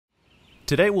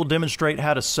Today we'll demonstrate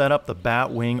how to set up the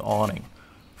Batwing Awning.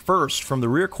 First, from the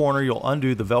rear corner you'll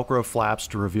undo the Velcro flaps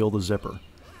to reveal the zipper.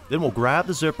 Then we'll grab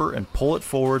the zipper and pull it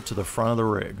forward to the front of the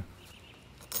rig.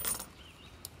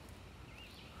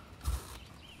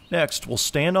 Next, we'll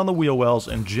stand on the wheel wells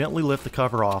and gently lift the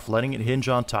cover off, letting it hinge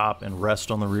on top and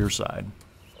rest on the rear side.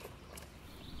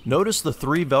 Notice the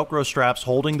 3 Velcro straps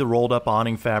holding the rolled up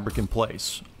awning fabric in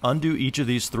place. Undo each of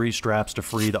these 3 straps to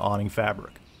free the awning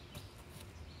fabric.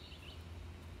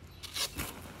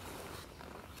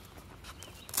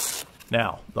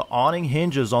 Now, the awning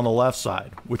hinges on the left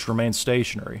side, which remains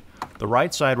stationary. The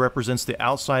right side represents the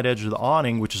outside edge of the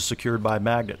awning, which is secured by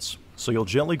magnets. So you'll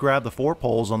gently grab the 4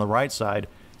 poles on the right side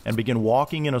and begin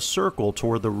walking in a circle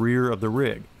toward the rear of the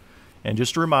rig. And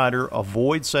just a reminder,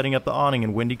 avoid setting up the awning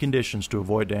in windy conditions to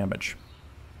avoid damage.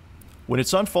 When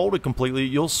it's unfolded completely,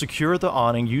 you'll secure the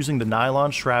awning using the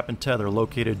nylon strap and tether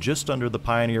located just under the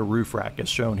Pioneer roof rack as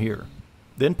shown here.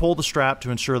 Then pull the strap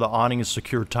to ensure the awning is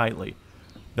secured tightly.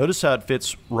 Notice how it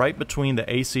fits right between the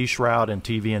AC shroud and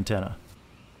TV antenna.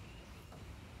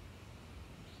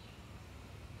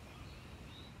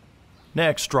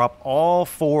 Next, drop all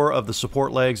 4 of the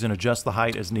support legs and adjust the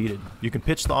height as needed. You can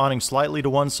pitch the awning slightly to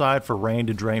one side for rain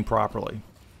to drain properly.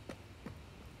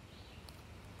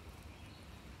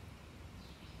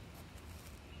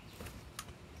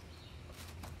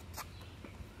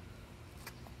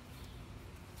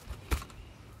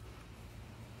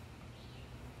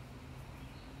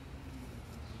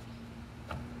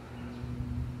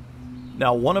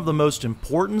 Now, one of the most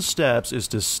important steps is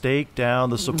to stake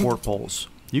down the support poles.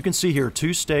 You can see here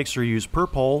 2 stakes are used per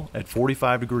pole at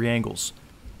 45-degree angles.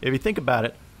 If you think about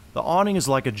it, the awning is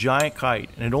like a giant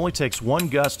kite, and it only takes 1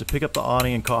 gust to pick up the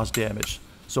awning and cause damage.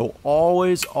 So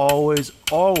always, always,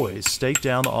 always stake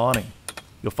down the awning.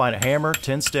 You'll find a hammer,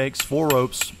 10 stakes, 4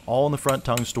 ropes, all in the front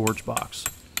tongue storage box.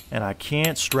 And I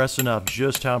can't stress enough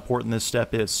just how important this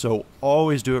step is, so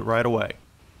always do it right away.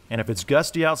 And if it's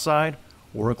gusty outside,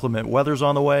 or inclement weather's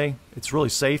on the way, it's really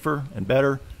safer and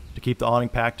better to keep the awning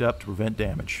packed up to prevent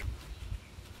damage.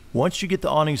 Once you get the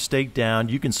awning staked down,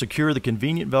 you can secure the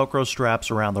convenient Velcro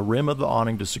straps around the rim of the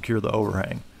awning to secure the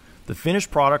overhang. The finished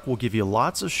product will give you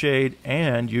lots of shade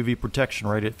and UV protection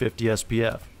rated at 50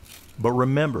 SPF. But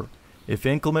remember, if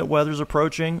inclement weather is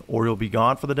approaching or you'll be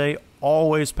gone for the day,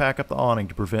 always pack up the awning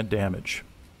to prevent damage.